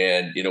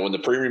 And, when the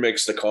Premier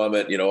makes the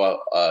comment,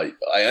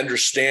 I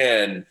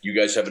understand you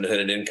guys haven't had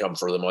an income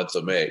for the month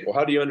of May. Well,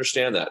 how do you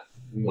understand that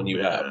when you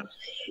have?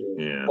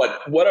 Yeah.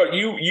 But what are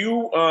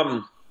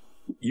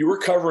you were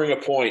covering a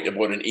point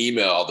about an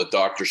email that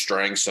Dr.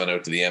 Strang sent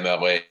out to the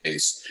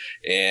MLAs,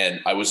 and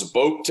I was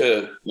about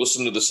to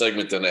listen to the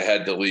segment and I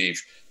had to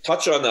leave.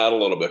 Touch on that a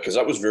little bit, because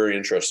that was very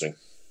interesting.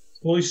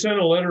 Well, he sent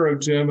a letter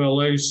out to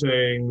MLA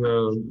saying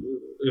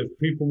if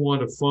people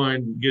want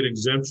to get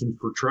exemptions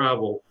for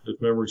travel,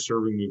 if memory's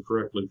serving me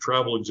correctly,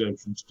 travel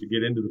exemptions to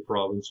get into the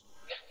province,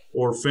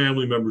 or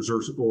family members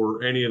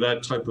or any of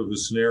that type of a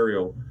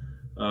scenario,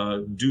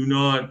 do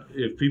not,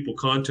 if people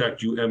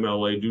contact you,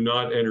 MLA, do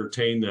not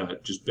entertain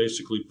that. Just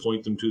basically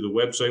point them to the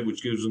website,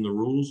 which gives them the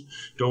rules.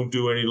 Don't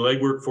do any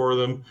legwork for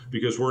them,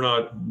 because we're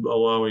not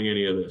allowing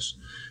any of this.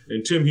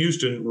 And Tim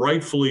Houston,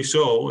 rightfully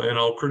so, and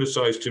I'll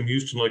criticize Tim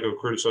Houston like I'll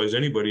criticize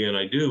anybody, and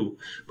I do,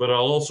 but I'll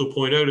also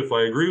point out if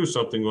I agree with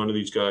something one of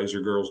these guys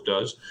or girls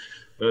does,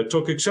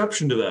 took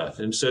exception to that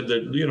and said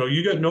that,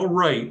 you got no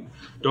right,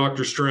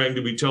 Dr. Strang,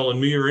 to be telling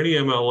me or any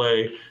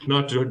MLA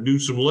not to do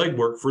some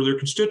legwork for their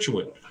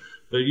constituent.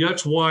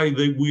 That's why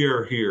we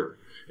are here.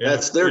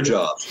 That's their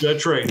job.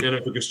 That's right. And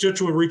if a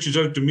constituent reaches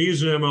out to me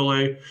as an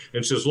MLA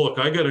and says, look,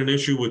 I got an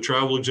issue with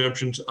travel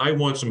exemptions, I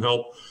want some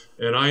help,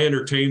 and I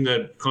entertain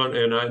that,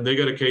 and they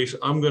got a case,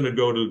 I'm going to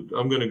go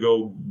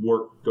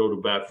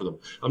to bat for them.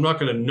 I'm not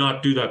going to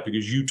not do that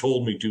because you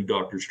told me to,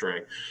 Dr.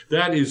 Strang.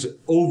 That is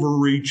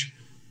overreach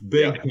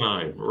big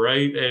time,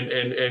 right?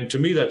 And to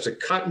me, that's a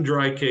cut and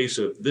dry case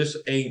of this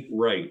ain't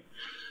right.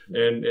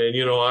 And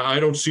I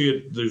don't see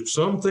it. There's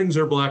some things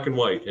are black and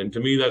white, and to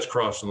me, that's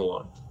crossing the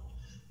line.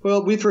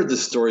 Well, we've heard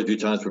this story a few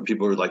times where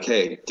people are like,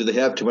 hey, do they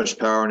have too much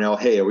power now?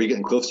 Hey, are we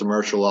getting close to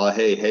martial law?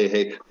 Hey,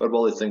 what about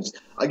all these things?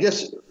 I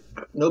guess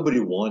nobody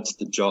wants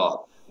the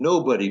job.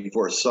 Nobody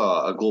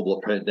foresaw a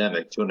global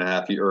pandemic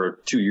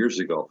 2 years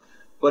ago.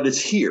 but it's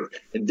here,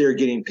 and they're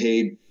getting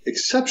paid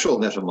exceptional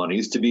amount of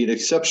monies to be an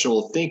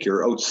exceptional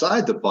thinker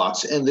outside the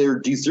box, and they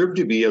deserve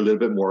to be a little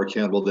bit more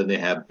accountable than they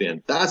have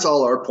been. That's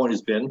all our point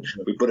has been.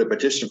 We put a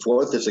petition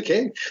forth. It's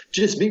okay.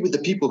 Just meet with the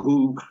people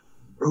who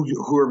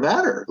are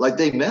matter, like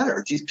they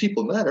matter. These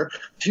people matter.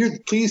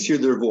 Please hear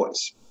their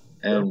voice.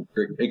 And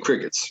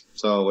crickets.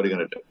 So what are you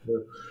going to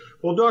do?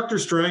 Well, Dr.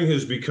 Strang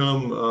has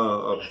become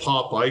a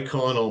pop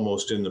icon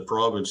almost in the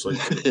province. Like,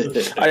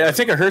 I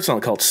think I heard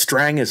something called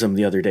Strangism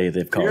the other day.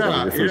 They've called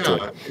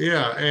it.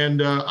 Yeah.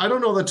 And I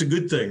don't know. That's a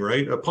good thing,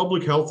 right? A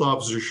public health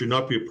officer should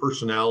not be a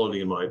personality,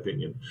 in my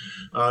opinion.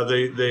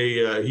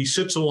 He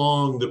sits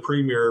along the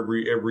premier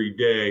every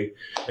day,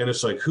 and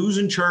it's like, who's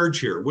in charge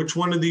here? Which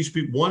one of these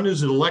people? One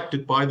is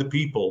elected by the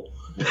people.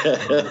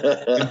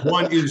 And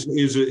one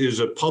is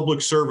a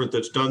public servant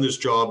that's done this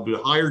job,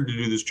 hired to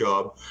do this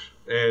job,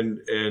 and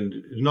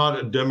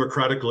not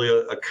democratically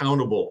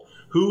accountable.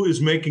 Who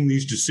is making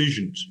these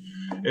decisions?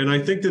 And I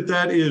think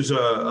that is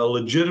a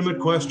legitimate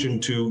question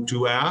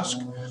to ask.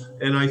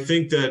 And I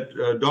think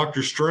that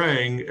Dr.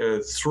 Strang,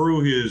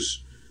 through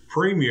his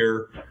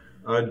premier,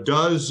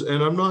 does,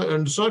 and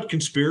it's not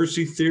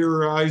conspiracy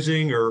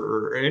theorizing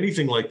or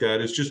anything like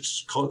that. It's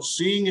just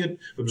seeing it,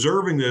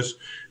 observing this,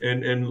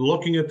 and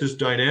looking at this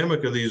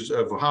dynamic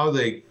of how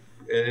they,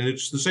 and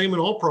it's the same in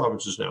all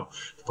provinces now.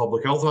 The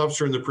public health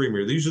officer and the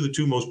premier, these are the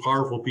two most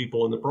powerful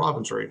people in the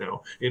province right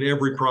now, in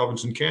every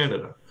province in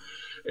Canada.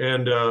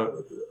 And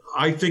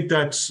I think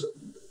that's,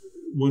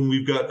 when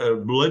we've got a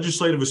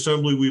legislative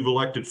assembly, we've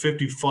elected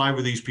 55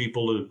 of these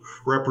people to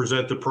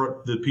represent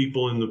the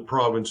people in the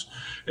province,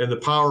 and the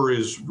power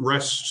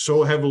rests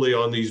so heavily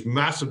on these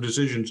massive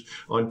decisions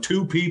on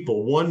two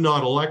people, one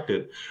not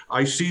elected.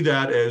 I see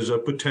that as a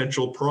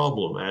potential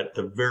problem at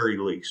the very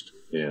least.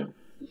 Yeah.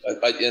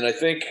 And I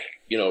think,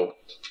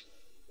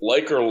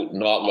 like or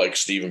not like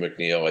Stephen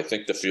McNeil, I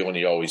think the feeling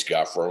he always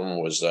got from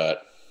him was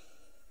that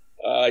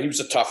he was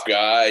a tough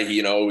guy.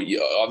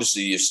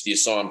 Obviously you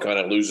saw him kind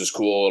of lose his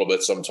cool a little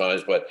bit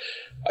sometimes, but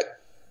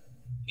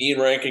Ian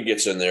Rankin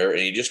gets in there,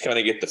 and you just kind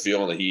of get the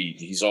feeling that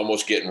he's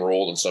almost getting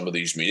rolled in some of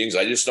these meetings.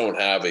 I just don't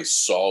have a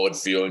solid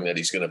feeling that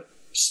he's going to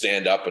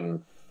stand up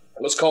and,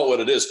 let's call it what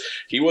it is.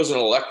 He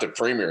wasn't elected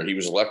premier. He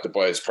was elected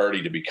by his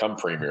party to become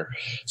premier.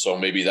 So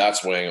maybe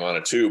that's weighing on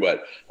it too.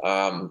 But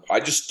I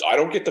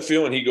don't get the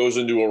feeling he goes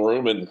into a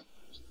room and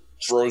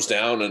throws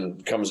down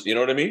and comes, you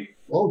know what I mean?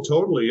 Oh,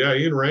 totally. Yeah.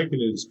 Ian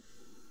Rankin is,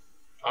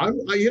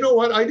 you know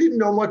what? I didn't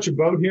know much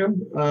about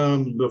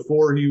him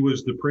before he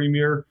was the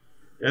premier,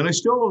 and I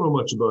still don't know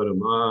much about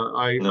him.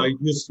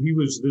 He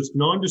was this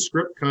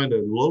nondescript kind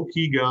of low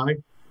key guy.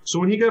 So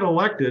when he got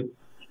elected,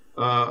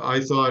 I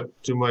thought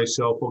to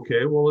myself,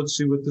 okay, well, let's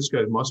see what this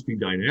guy must be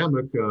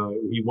dynamic.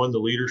 He won the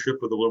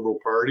leadership of the Liberal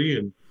Party,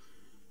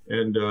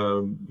 and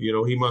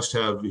he must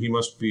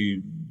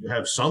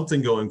have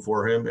something going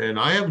for him. And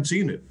I haven't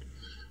seen it.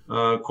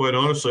 Quite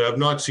honestly, I've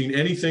not seen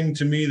anything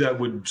to me that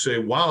would say,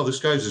 wow, this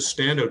guy's a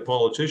standout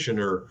politician,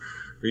 or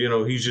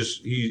he's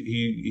just,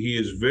 he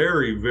is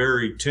very,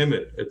 very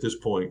timid at this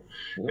point.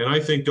 And I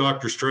think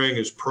Dr. Strang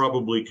is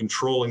probably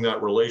controlling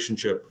that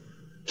relationship.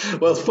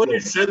 Well, it's funny you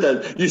said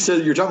that. You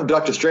said you're talking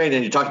about Dr. Strain,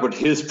 and you talked about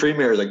his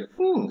premier. Like,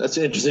 that's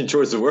an interesting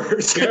choice of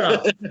words. Yeah.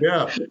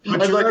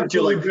 But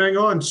bang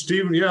on,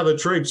 Stephen. Yeah,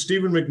 that's right.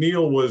 Stephen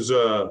McNeil was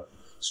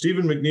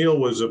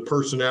a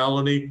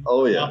personality.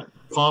 Oh yeah,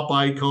 pop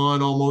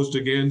icon almost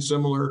again,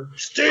 similar.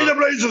 Stay the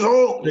blazes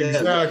hole.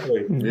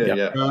 Exactly.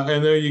 Yeah.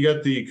 And there you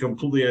get the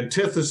complete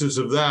antithesis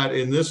of that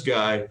in this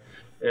guy,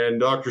 and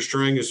Dr.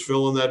 Strang is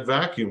filling that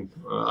vacuum.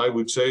 I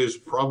would say is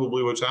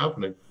probably what's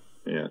happening.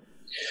 Yeah.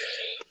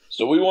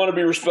 So we want to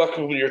be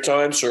respectful of your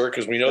time, sir,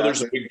 because we know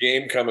there's a big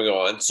game coming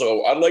on.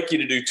 So I'd like you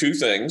to do two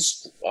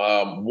things.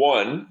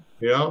 One,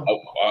 you're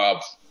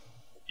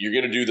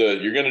going to do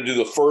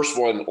the first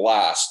one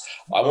last.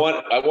 I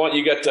want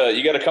you got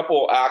a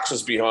couple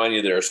axes behind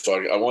you there, so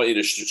I want you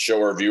to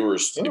show our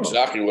viewers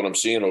exactly what I'm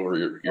seeing over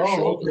your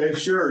shoulder. Okay,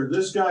 sure.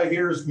 This guy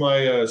here is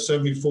my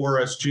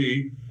 74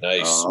 SG.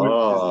 Nice, which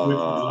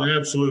is an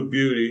absolute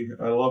beauty.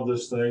 I love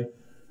this thing.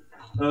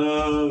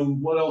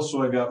 What else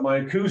do I got? My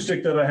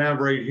acoustic that I have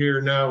right here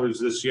now is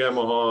this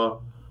Yamaha.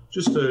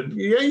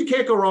 You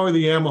can't go wrong with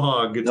the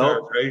Yamaha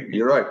guitar, right?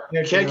 You're right.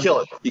 You can't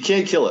kill it. You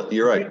can't kill it.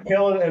 You're right. You can't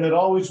kill it, and it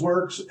always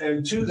works.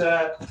 And to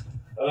that,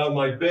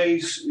 my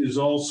bass is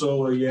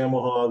also a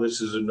Yamaha.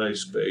 This is a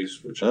nice bass.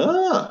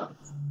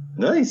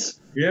 Nice.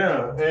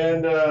 Yeah,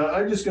 and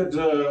I just got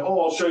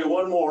I'll show you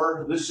one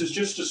more. This is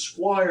just a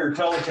Squier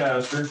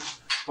Telecaster,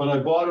 but I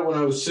bought it when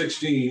I was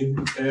 16,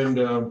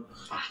 and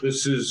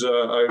this is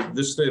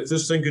if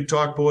this thing could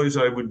talk, boys,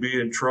 I would be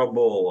in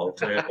trouble. I'll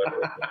tell you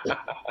that.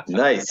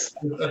 Nice.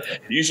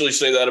 Usually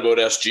say that about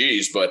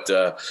SGs, but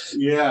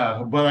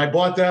yeah, but I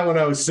bought that when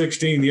I was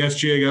 16. The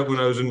SG I got when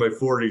I was in my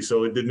 40s,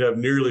 so it didn't have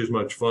nearly as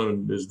much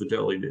fun as the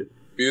Tele did.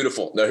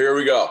 Beautiful. Now here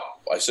we go.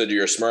 I said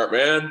you're a smart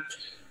man.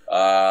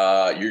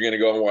 You're going to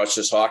go and watch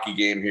this hockey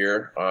game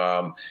here,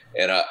 and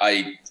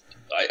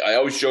I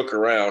always joke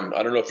around.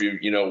 I don't know if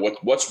you know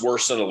what's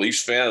worse than a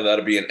Leafs fan, and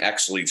that'd be an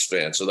ex-Leafs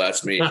fan. So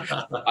that's me.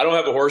 I don't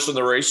have a horse in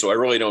the race, so I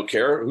really don't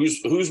care.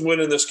 Who's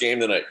winning this game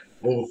tonight?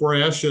 Well, before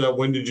I ask you that,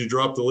 when did you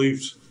drop the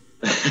Leafs?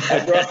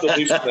 I dropped the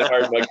Leafs when I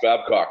hired Mike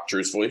Babcock,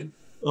 truthfully.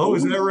 Oh,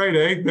 is that right,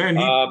 eh? Man,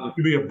 he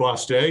could be a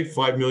bust, eh?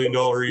 $5 million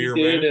a year,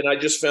 man. And I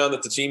just found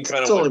that the team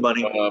kind of only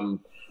money.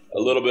 A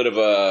little bit of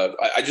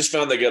I just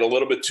found they get a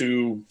little bit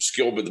too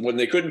skilled, but when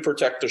they couldn't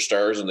protect their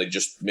stars and they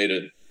just made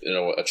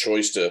a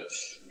choice to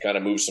kind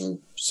of move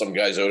some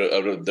guys out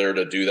of there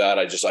to do that.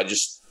 I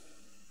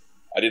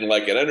didn't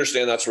like it. I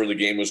understand that's where the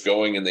game was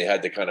going and they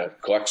had to kind of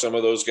collect some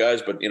of those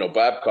guys, but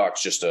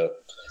Babcock's just a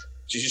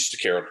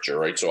caricature,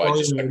 right? So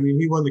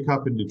he won the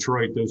cup in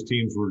Detroit. Those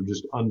teams were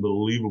just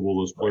unbelievable,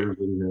 those players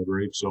that he had,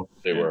 right? So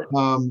they were.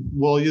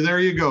 Well, there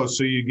you go.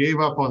 So you gave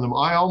up on them.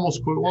 I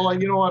almost quit. Well,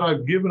 you know what?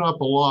 I've given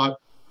up a lot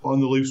on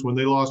the Leafs when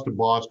they lost to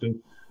Boston,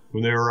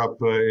 when they were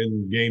up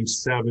in Game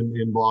 7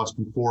 in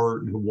Boston,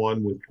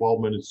 4-1 with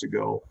 12 minutes to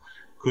go.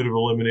 Could have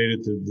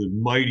eliminated the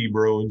mighty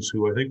Bruins,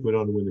 who I think went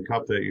on to win the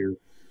cup that year.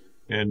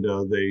 And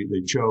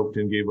they choked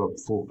and gave up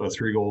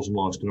 3 goals and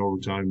lost in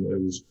overtime.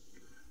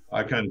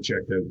 I kind of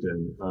checked out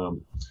then.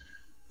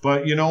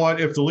 But you know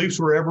what? If the Leafs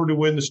were ever to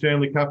win the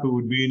Stanley Cup, it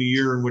would be in a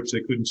year in which they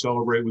couldn't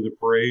celebrate with a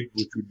parade,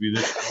 which would be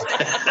this year.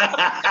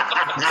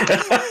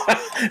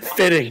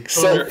 Fitting.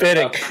 So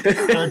fitting.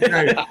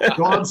 Okay.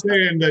 So I'm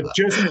saying that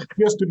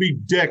just to be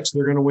dicks,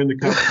 they're going to win the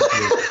cup this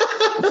year.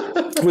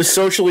 With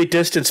socially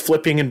distanced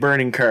flipping and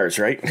burning cars,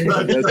 right?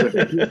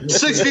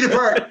 6 feet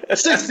apart.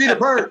 6 feet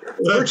apart.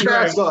 That's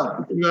right.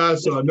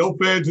 So no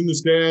fans in the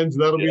stands.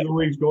 That'll be the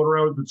Leafs going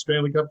around with the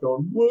Stanley Cup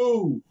going,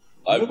 woo.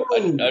 I've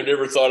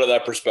never thought of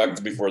that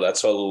perspective before.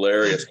 That's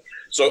hilarious.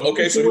 So,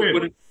 okay, so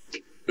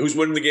who's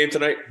winning the game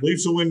tonight?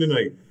 Leafs will win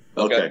tonight.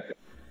 Okay.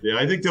 Yeah,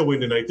 I think they'll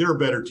win tonight. They're a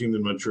better team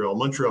than Montreal.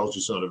 Montreal's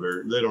just not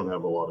they don't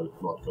have a lot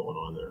going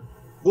on there.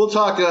 We'll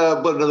talk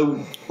about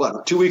another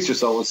 2 weeks or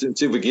so. Let's see if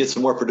we can get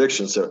some more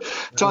predictions there.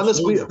 Todd,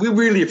 we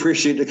really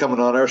appreciate you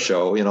coming on our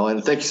show,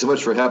 and thank you so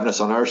much for having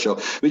us on our show.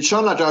 I mean,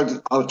 Sean and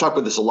I talk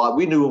about this a lot.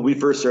 We knew when we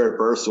first started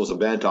Barstools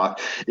and Bandtalk,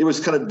 it was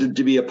kind of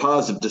to be a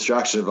positive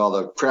distraction of all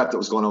the crap that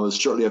was going on. It was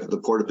shortly after the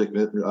Portapic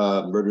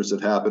murders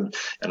had happened,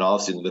 and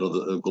obviously in the middle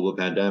of the global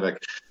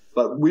pandemic.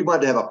 But we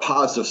wanted to have a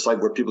positive site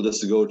where people just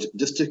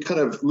to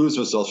kind of lose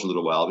themselves for a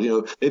little while,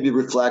 maybe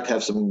reflect,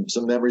 have some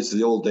memories of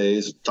the old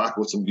days, talk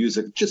about some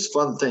music, just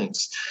fun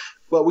things.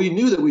 But we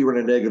knew that we were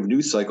in a negative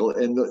news cycle,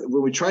 and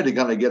when we tried to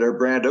kind of get our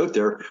brand out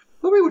there,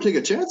 nobody would take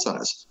a chance on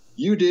us.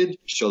 You did,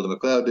 Sheldon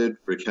McLeod did,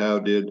 Rick Howe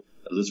did,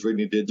 Liz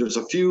Rigney did. There's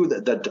a few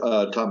that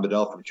Tom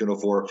Bedell from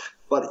Q4,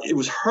 but it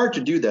was hard to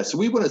do that. So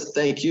we want to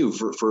thank you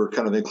for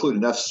kind of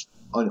including us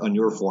on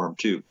your forum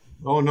too.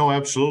 Oh, no,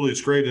 absolutely.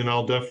 It's great. And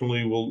I'll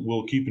definitely,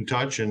 we'll keep in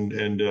touch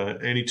and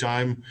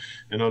anytime.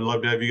 And I'd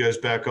love to have you guys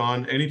back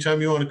on.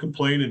 Anytime you want to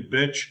complain and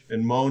bitch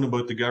and moan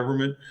about the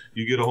government,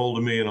 you get a hold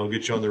of me and I'll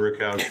get you on the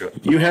Rick Howe Show.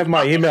 You have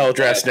my email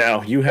address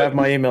now. You have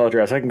my email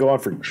address. I can go on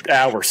for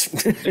hours.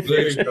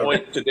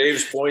 To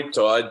Dave's point,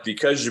 Todd,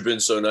 because you've been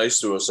so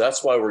nice to us,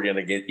 that's why we're going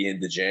to get you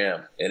into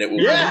Jam. And it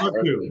will. Yeah.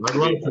 I'd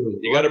love to.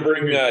 You got to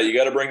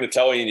bring the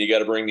telly and you got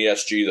to bring the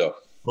SG though.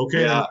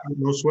 Okay, yeah.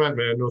 No sweat,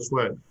 man. No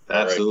sweat.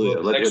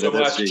 Absolutely. Right. Thanks so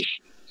much. Okay,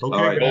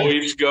 all right,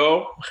 Leafs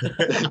go.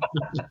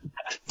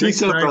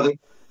 Peace out, brother.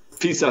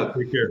 Peace out.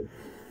 Take care.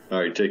 All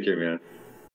right, take care, man.